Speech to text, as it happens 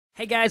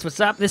Hey guys, what's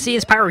up? This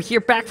is Pyro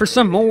here, back for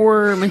some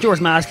more Majora's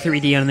Mask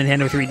 3D on the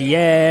Nintendo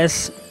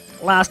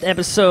 3DS. Last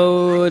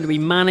episode, we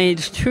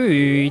managed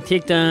to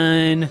take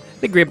down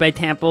the Great Bay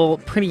Temple.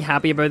 Pretty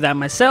happy about that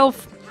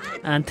myself.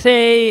 And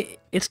today,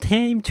 it's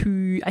time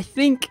to... I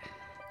think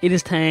it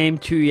is time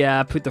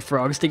to put the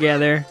frogs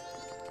together.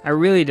 I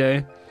really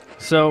do.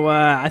 So,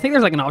 I think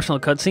there's like an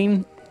optional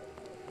cutscene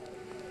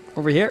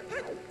over here.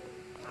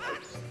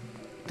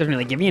 Doesn't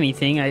really give you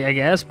anything, I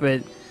guess,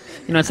 but...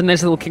 You know, it's a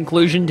nice little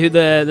conclusion to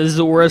the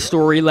Zora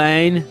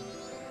storyline.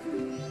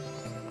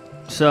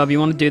 So if you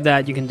want to do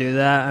that, you can do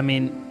that. I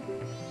mean,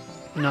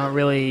 not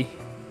really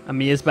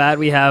amazed by it.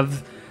 We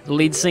have the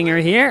lead singer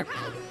here.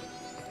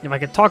 If I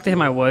could talk to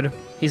him, I would.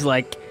 He's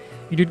like,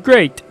 "You did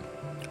great.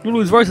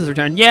 Lulu's voice has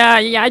returned." Yeah,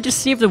 I just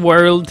saved the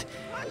world.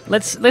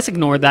 Let's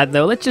ignore that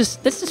though. Let's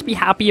just be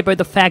happy about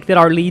the fact that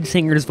our lead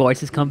singer's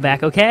voice has come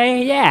back.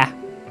 Okay? Yeah,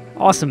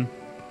 awesome.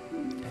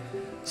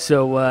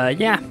 So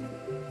yeah.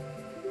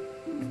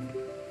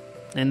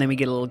 And then we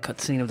get a little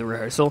cutscene of the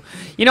rehearsal.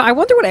 You know, I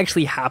wonder what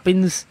actually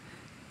happens,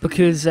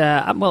 because,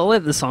 well, I'll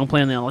let the song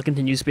play and then I'll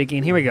continue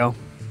speaking. Here we go.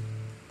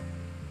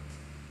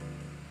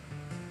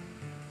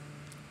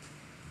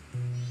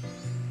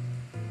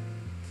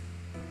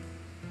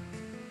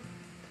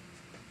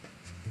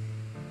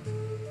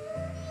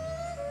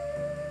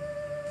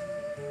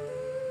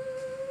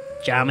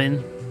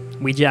 Jamming.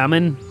 We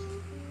jamming.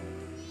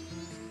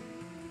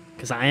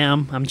 Because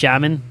I'm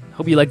jamming.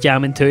 Hope you like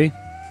jamming too.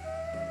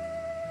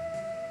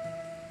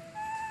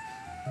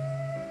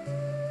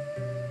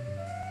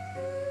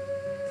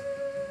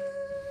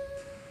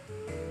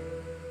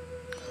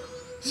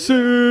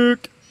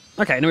 Sick!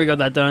 Okay, now we got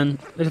that done.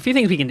 There's a few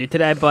things we can do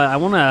today, but I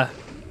wanna...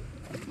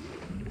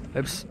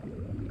 Oops.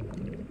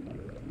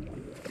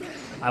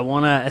 I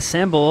wanna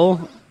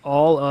assemble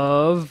all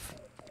of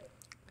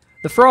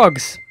the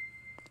frogs.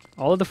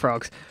 All of the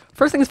frogs.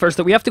 First things first,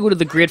 though, we have to go to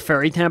the Great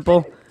Fairy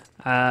Temple.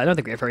 Not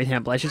the Great Fairy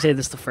Temple, I should say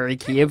this is the Fairy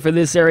Cave for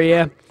this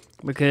area.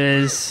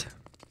 Because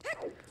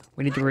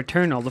we need to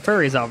return all the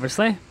fairies,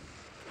 obviously.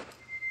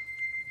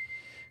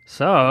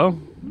 So...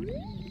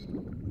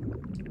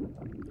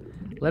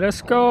 let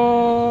us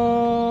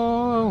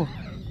go!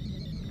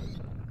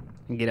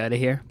 And get out of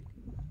here.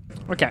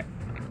 Okay.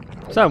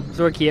 So,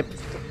 Zora Cape.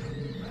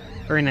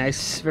 Very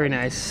nice, very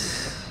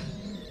nice.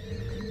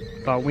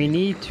 But we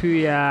need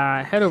to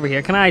head over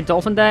here. Can I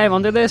dolphin dive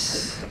under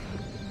this?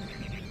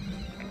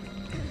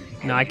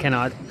 No, I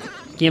cannot.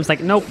 Game's like,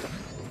 nope,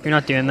 you're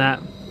not doing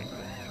that.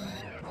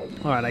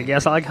 Alright, I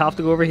guess I'll have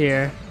to go over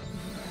here.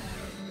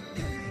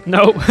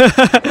 Nope.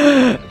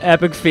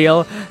 Epic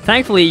fail.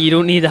 Thankfully, you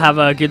don't need to have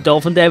a good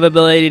dolphin dive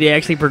ability to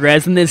actually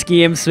progress in this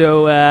game,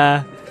 so,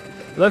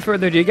 without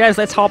further ado, guys,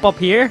 let's hop up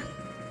here.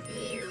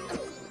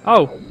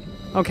 Oh.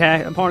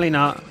 Okay, apparently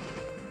not.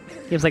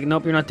 Game's like,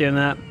 nope, you're not doing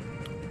that.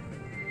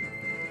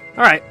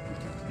 Alright.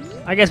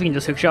 I guess we can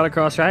just hookshot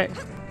across, right?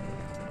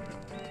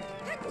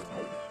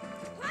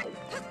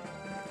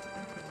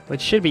 Which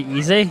should be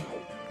easy.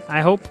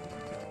 I hope.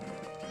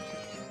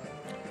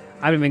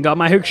 I haven't even got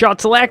my hookshot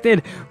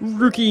selected.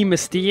 Rookie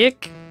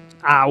mistake.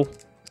 Ow.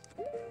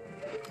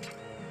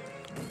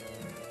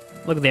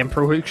 Look at them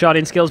pro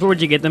hookshotting skills. Where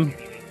would you get them?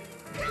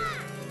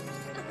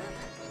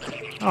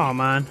 Oh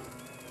man.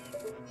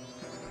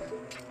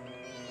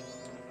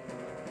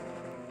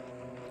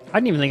 I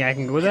didn't even think I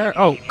can go there.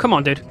 Oh, come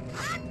on, dude.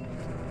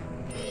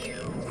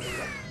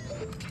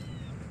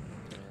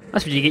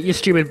 That's what you get, you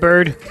stupid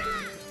bird,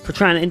 for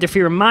trying to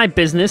interfere in my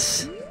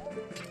business.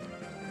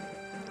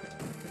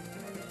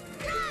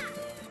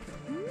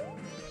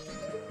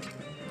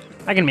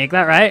 I can make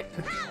that, right?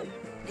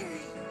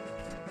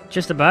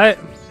 Just about.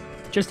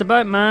 Just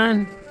about,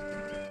 man.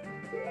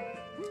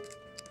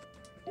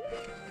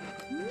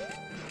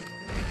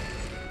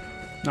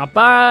 Not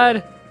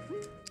bad.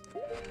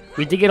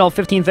 We did get all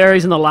 15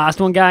 fairies in the last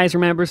one, guys,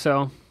 remember?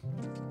 So,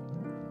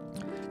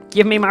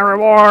 give me my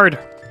reward.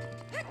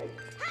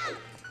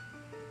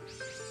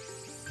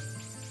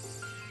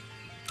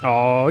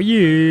 Oh,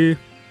 yeah.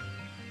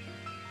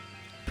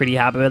 Pretty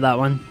happy with that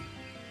one.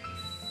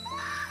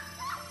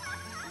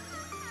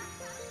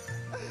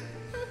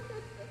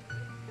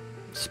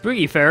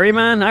 Spooky fairy,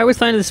 man. I always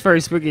find this fairy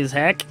spooky as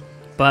heck,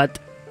 but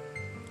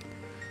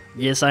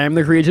yes, I am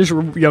the courageous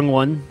young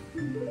one.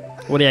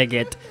 What did I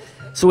get?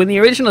 So in the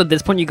original, at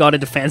this point, you got a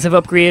defensive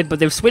upgrade, but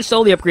they've switched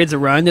all the upgrades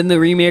around in the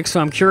remake,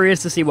 so I'm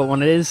curious to see what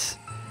one it is.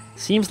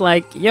 Seems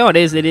like, yeah, it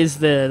is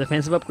the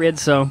defensive upgrade,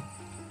 so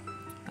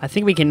I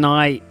think we can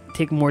now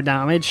take more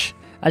damage.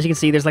 As you can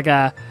see, there's like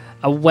a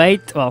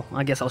white, well,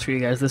 I guess I'll show you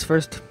guys this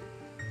first.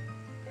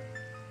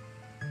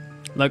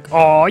 Like,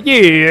 oh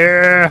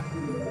yeah!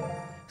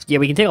 Yeah,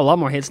 we can take a lot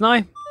more hits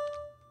now.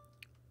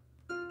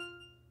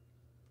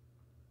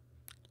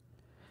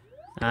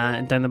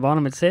 And down the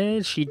bottom it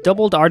says, she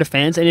doubled our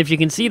defense. And if you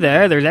can see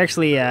there, there's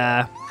actually, you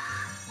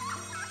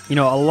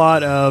know, a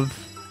lot of...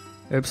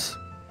 Oops.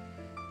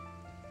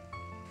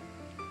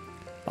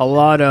 A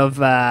lot of,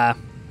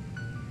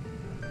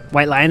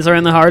 white lines are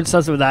in the hearts.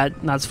 That's what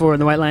that's for.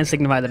 And the white lines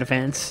signify the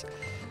defense.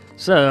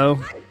 So,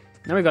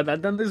 Now we got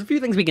that done. There's a few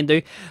things we can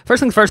do.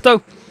 First things first,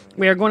 though,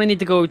 we are going to need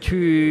to go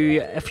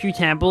to a few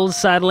temples,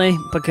 sadly,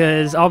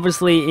 because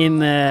obviously in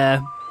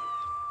the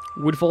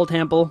Woodfall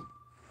Temple,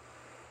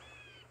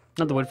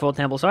 not the Woodfall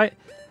Temple, sorry,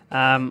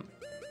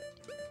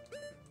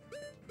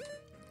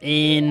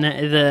 in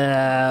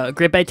the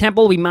Great Bay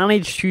Temple, we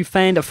managed to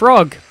find a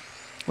frog,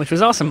 which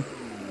was awesome.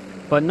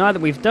 But now that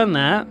we've done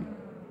that,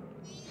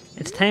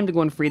 it's time to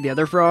go and free the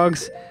other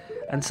frogs,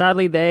 and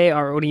sadly they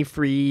are only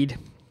freed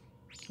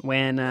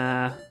when,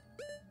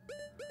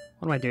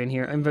 what am I doing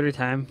here? Inverted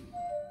time.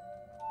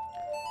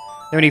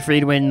 They're only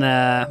freed when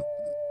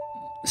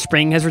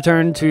spring has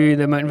returned to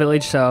the mountain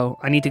village, so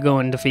I need to go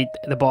and defeat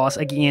the boss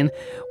again.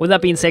 With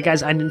that being said,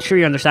 guys, I'm sure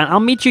you understand.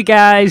 I'll meet you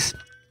guys,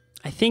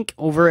 I think,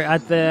 over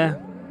at the...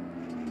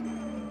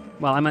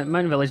 Well, I'm at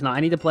mountain village now. I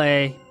need to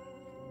play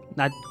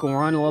that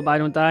Goron a little bit,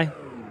 don't I?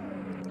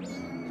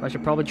 So I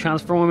should probably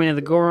transform into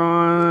the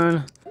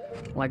Goron,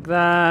 like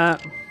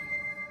that.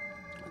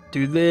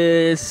 Do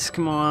this,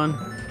 come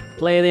on.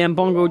 Play the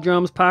bongo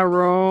drums,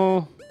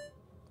 Pyro.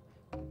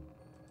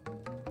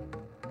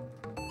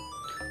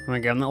 Oh my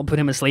god, that'll put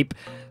him asleep.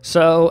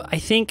 So, I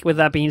think with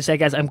that being said,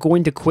 guys, I'm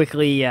going to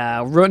quickly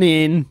run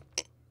in.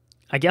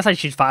 I guess I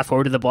should fast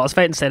forward to the boss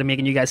fight instead of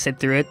making you guys sit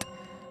through it.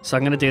 So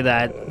I'm going to do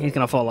that. He's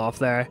going to fall off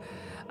there.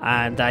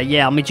 And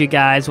yeah, I'll meet you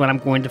guys when I'm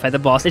going to fight the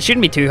boss. It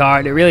shouldn't be too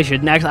hard. It really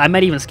shouldn't. Actually, I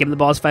might even skip the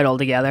boss fight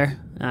altogether.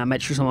 I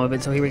might shoot some of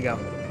it, so here we go.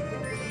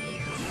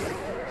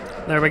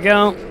 There we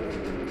go.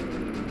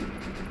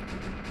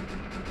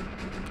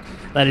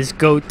 That is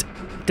Goat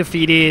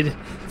defeated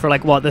for,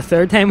 like, what, the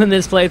third time in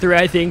this playthrough,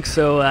 I think.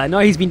 So now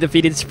he's been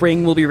defeated,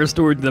 spring will be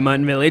restored to the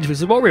mountain village, which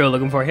is what we were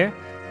looking for here.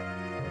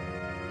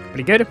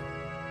 Pretty good.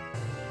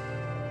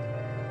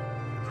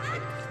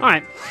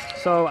 Alright,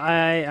 so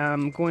I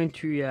am going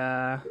to,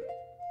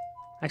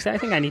 actually, I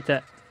think I need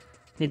to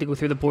go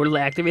through the portal to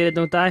activate it,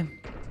 don't I?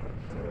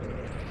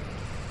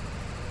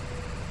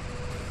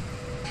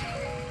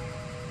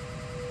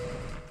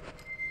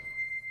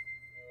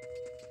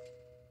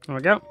 There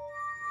we go.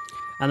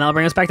 And that'll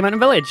bring us back to Mountain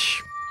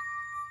Village.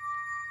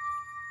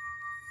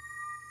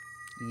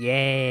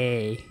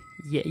 Yay.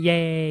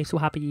 Yay, so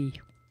happy.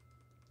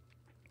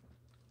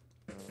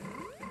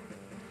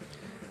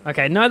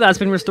 Okay, now that's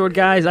been restored,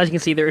 guys, as you can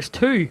see, there's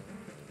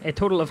a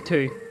total of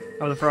 2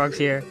 of the frogs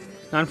here.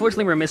 Now,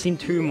 unfortunately, we're missing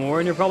 2 more,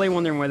 and you're probably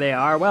wondering where they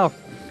are. Well,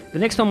 the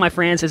next one, my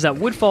friends, is at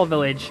Woodfall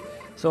Village.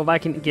 So if I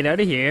can get out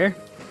of here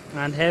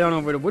and head on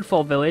over to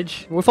Woodfall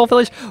Village.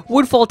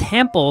 Woodfall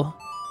Temple.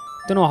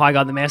 Don't know how I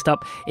got them messed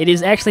up. It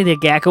is actually the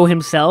Gecko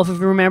himself, if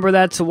you remember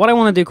that. So what I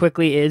want to do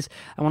quickly is,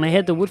 I want to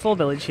head to Woodfall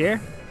Village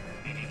here.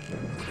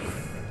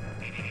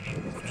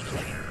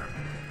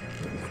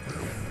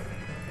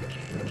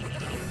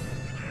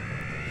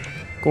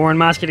 Goron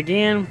mask it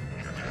again.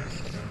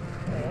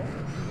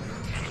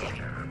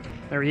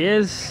 There he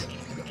is.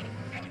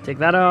 Take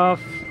that off.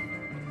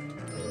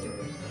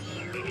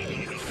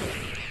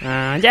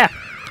 And yeah,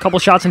 a couple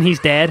shots and he's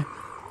dead.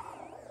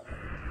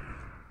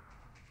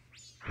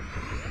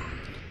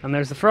 And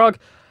there's the frog.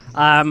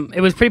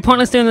 It was pretty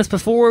pointless doing this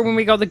before when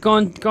we got the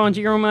Don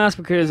Gero mask,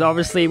 because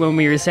obviously when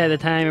we reset the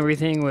time,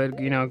 everything would,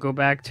 you know, go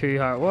back to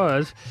how it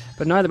was.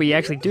 But now that we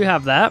actually do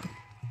have that,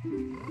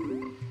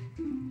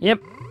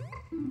 yep.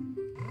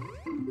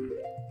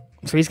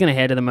 So he's gonna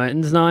head to the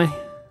mountains now,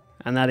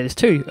 and that is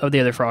 2 of the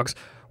other frogs.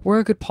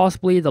 Where could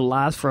possibly the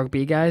last frog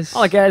be, guys?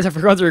 Alright, guys, I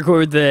forgot to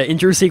record the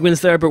intro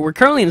sequence there, but we're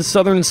currently in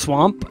Southern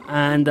Swamp,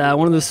 and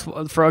one of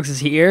the frogs is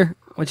here,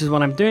 which is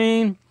what I'm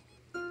doing.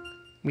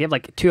 We have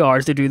like 2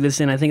 hours to do this,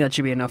 and I think that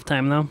should be enough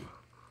time, though.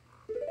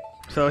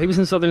 So he was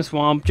in Southern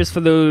Swamp. Just for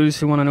those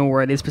who want to know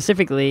where it is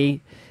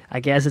specifically,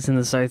 I guess it's in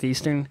the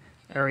southeastern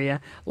area.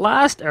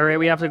 Last area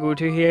we have to go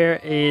to here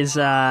is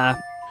the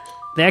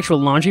actual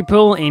laundry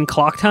pool in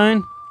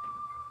Clocktown.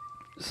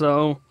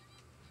 So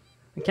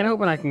I'm kind of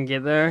hoping I can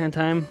get there in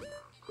time,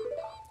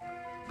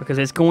 because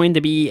it's going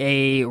to be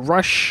a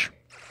rush.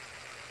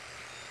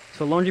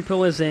 So laundry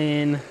pool is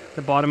in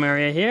the bottom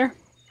area here.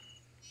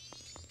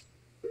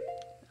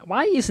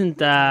 Why isn't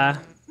the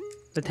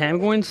time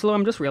going slow?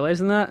 I'm just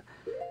realizing that.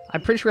 I'm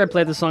pretty sure I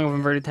played the Song of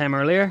Inverted Time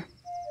earlier.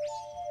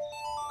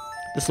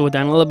 To slow it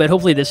down a little bit.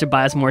 Hopefully this should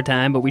buy us more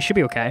time, but we should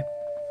be okay.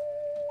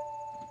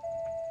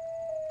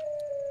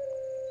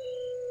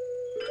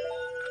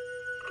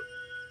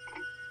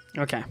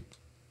 Okay.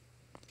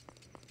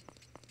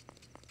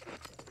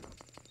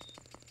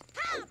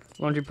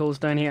 Laundry pool's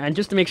down here. And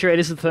just to make sure it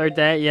is the 3rd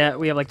day, yeah,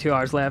 we have like 2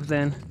 hours left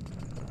then.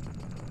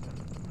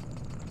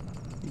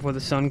 Before the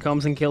sun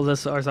comes and kills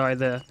us, or sorry,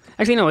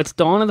 actually no, it's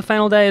dawn of the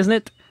final day, isn't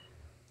it?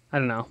 I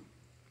don't know.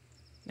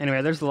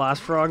 Anyway, there's the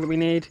last frog that we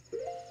need.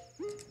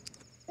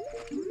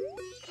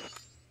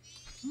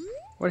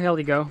 Where the hell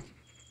did he go?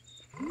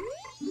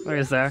 Where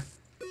is there?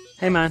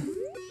 Hey man.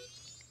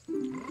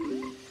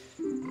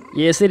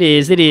 Yes, it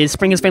is, it is.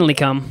 Spring has finally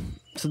come.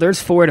 So there's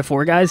 4 out of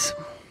 4, guys.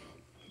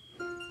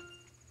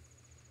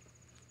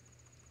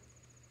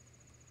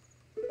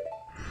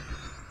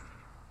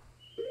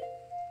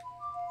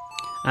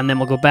 And then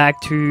we'll go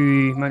back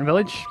to Mountain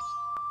Village.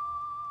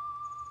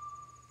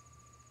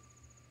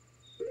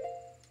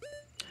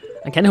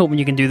 I'm kind of hoping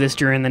you can do this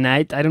during the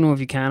night. I don't know if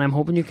you can. I'm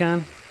hoping you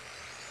can.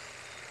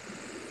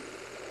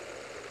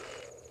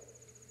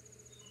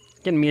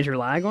 Getting major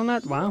lag on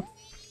that? Wow.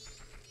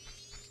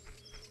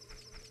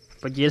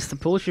 But yes, the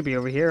pool should be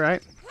over here,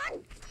 right?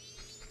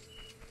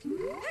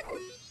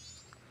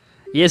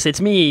 Yes,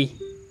 it's me.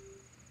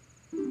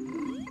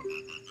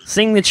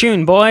 Sing the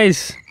tune,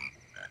 boys.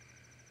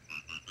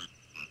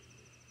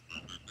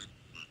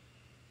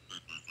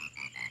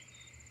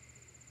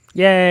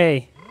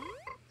 Yay.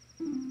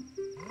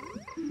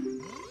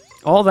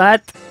 All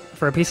that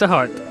for a piece of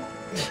heart.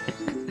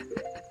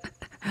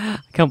 I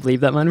can't believe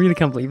that, man. I really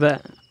can't believe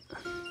that.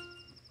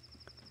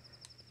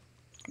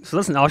 So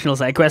that's an optional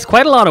side quest.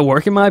 Quite a lot of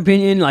work in my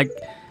opinion, like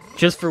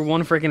just for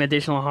one freaking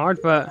additional heart,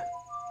 but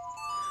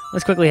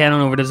let's quickly head on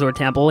over to Zor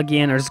Temple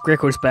again, or Great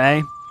Coast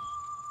Bay.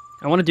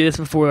 I want to do this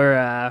before,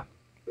 I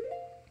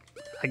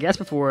guess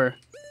before,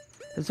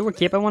 is Zor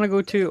Cape I want to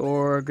go to,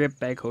 or Great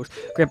Bay Coast?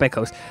 Great Bay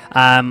Coast.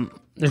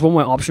 There's one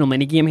more optional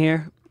minigame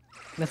here.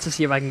 Let's just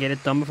see if I can get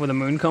it done before the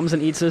moon comes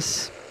and eats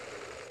us.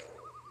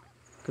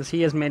 Because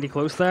he is mighty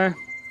close there.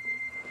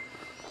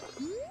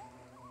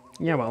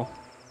 Yeah, well.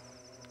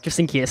 Just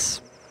in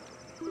case.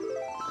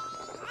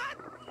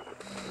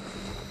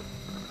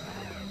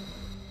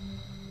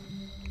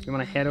 You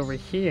want to head over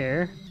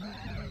here.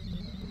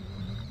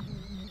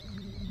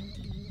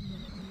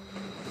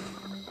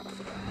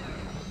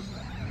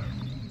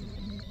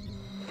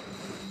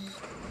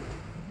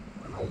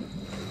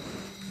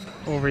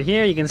 Over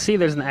here, you can see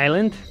there's an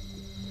island.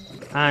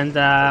 And,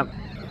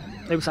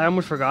 oops, I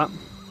almost forgot.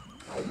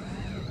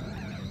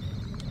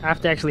 I have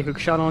to actually hook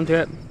shot onto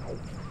it.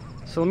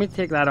 So let me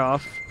take that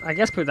off. I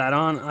guess put that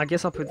on. I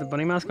guess I'll put the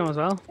bunny mask on as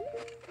well.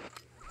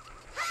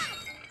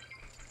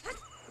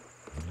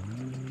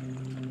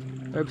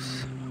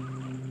 Oops.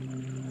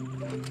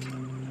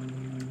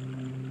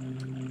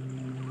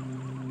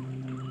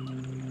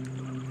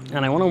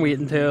 And I want to wait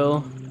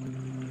until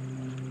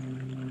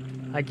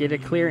I get a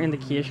clear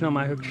indication on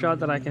my hook shot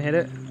that I can hit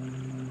it.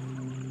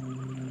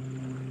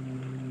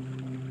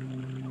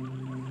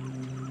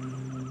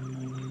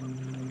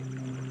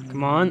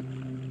 Come on.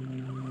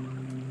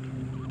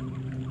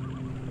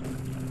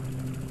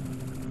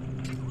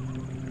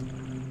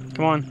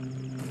 Come on.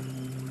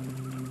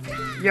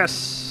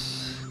 Yes!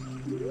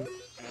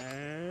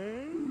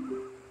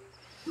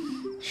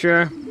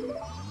 Sure.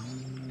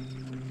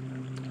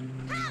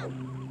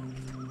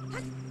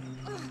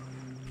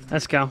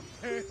 Let's go.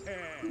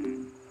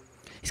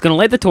 He's gonna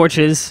light the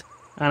torches,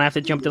 and I have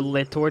to jump to the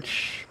lit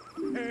torch.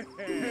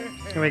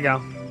 Here we go.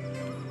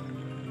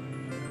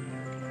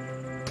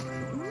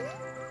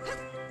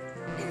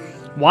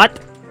 What?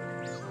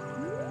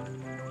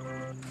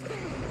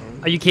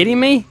 Are you kidding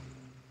me?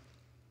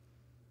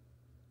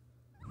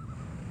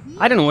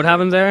 I don't know what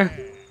happened there.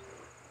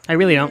 I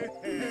really don't.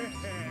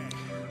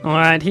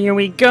 Alright, here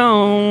we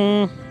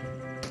go.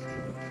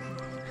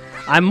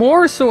 I'm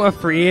more so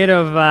afraid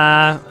of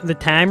the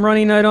time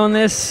running out on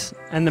this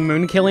and the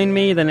moon killing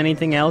me than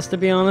anything else, to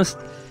be honest.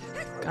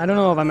 I don't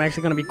know if I'm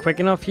actually going to be quick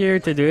enough here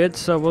to do it,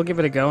 so we'll give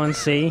it a go and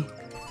see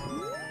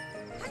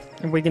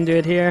if we can do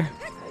it here.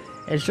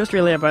 It's just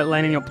really about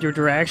lining up your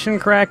direction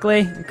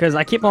correctly, because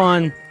I keep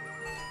on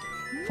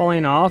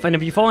falling off, and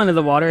if you fall into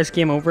the water, it's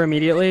game over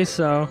immediately,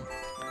 so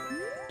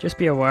just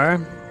be aware.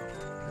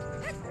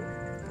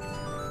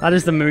 That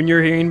is the moon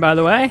you're hearing, by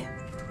the way.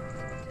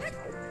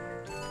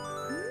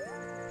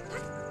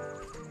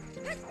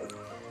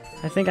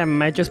 I think I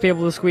might just be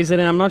able to squeeze it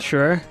in, I'm not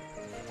sure.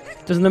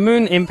 Does the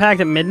moon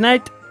impact at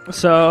midnight?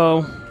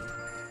 So,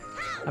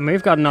 I mean,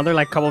 we've got another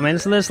like couple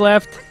minutes of this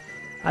left.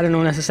 I don't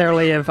know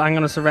necessarily if I'm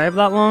going to survive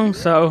that long,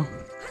 so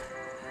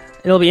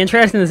it'll be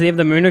interesting to see if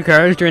the moon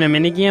occurs during a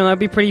minigame. That'd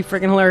be pretty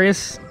freaking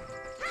hilarious.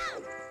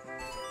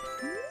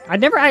 I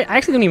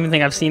actually don't even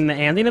think I've seen the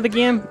ending of the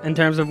game in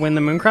terms of when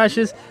the moon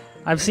crashes.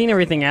 I've seen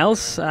everything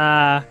else,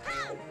 but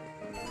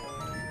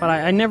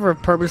I never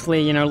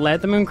purposely, you know,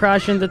 let the moon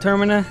crash and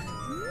determine it.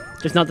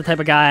 Just not the type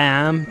of guy I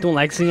am. Don't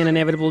like seeing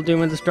inevitable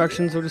doom and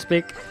destruction, so to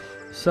speak.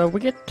 So we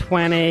get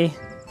 20.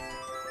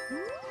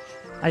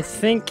 I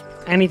think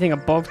anything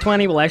above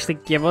 20 will actually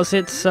give us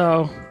it,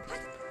 so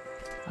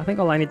I think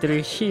all I need to do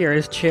here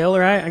is chill,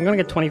 right? I'm gonna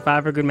get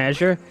 25 for good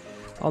measure.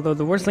 Although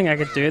the worst thing I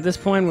could do at this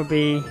point would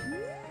be,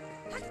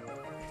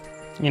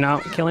 you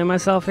know, killing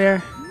myself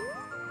here.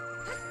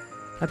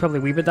 I'd probably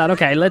weep at that.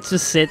 Okay, let's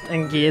just sit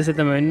and gaze at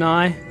the moon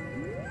now.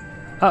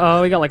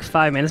 Uh-oh, we got like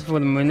 5 minutes before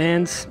the moon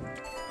ends.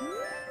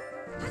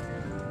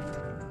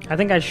 I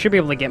think I should be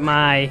able to get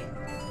my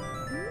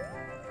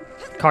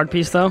card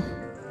piece though.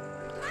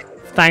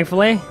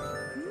 Thankfully.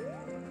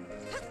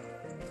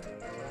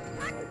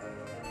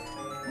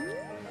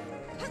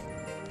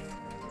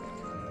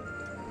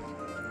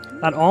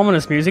 That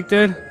ominous music,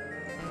 dude.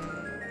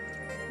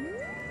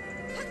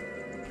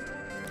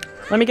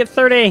 Let me get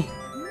 30.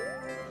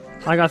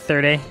 I got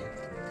 30.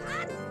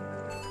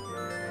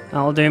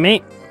 That'll do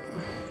me.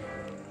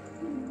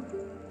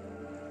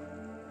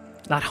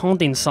 That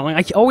haunting song.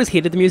 I always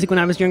hated the music when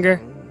I was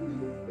younger.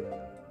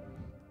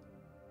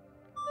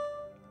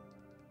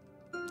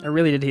 I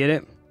really did hate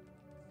it.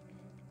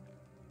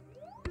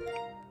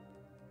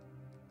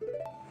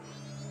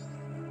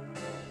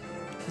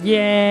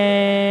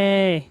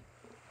 Yay!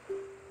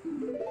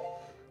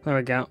 There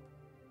we go.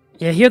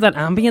 Yeah, hear that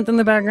ambient in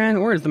the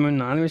background? Where's the moon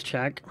now? Let's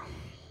check.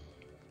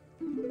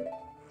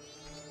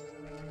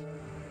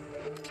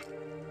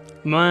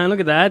 Man, look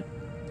at that.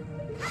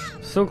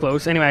 So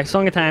close. Anyway,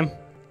 song of time.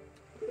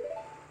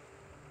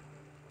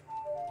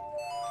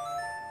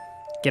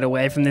 Get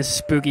away from this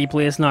spooky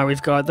place now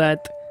we've got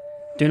that.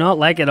 Do not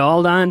like it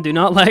all, Dan. Do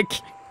not like.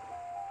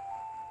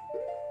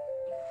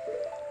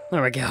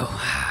 There we go.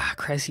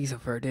 Crises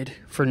averted.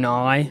 For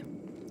now.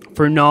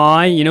 For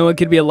now. You know, it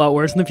could be a lot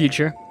worse in the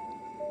future.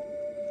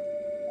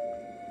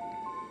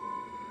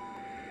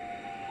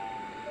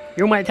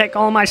 You might take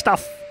all my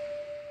stuff.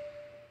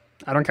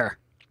 I don't care.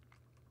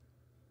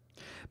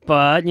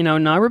 But, you know,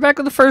 now we're back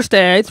to the first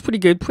day. It's pretty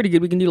good, pretty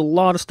good. We can do a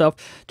lot of stuff.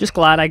 Just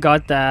glad I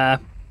got that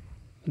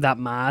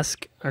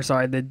mask. Or,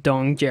 sorry, the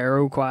Don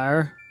Gero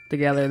choir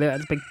together.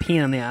 That's a big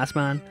pain in the ass,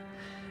 man.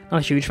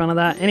 Not a huge fan of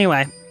that.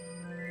 Anyway.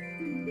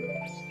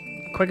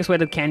 Quickest way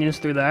to the canyon's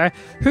through there.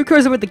 Who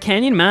cares about the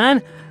canyon,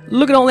 man?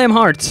 Look at all them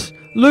hearts.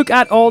 Look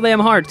at all them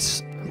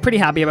hearts. I'm pretty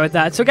happy about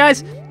that. So,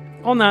 guys,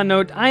 on that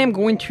note, I am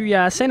going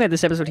to send out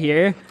this episode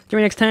here.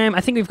 During next time,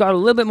 I think we've got a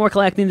little bit more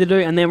collecting to do,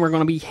 and then we're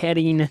going to be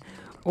heading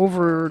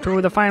over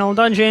to the final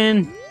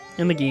dungeon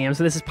in the game.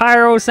 So this is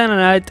Pyro sending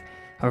out.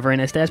 Have a very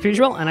nice day as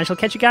usual, and I shall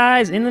catch you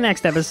guys in the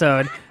next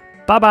episode.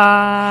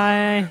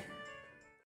 Bye-bye!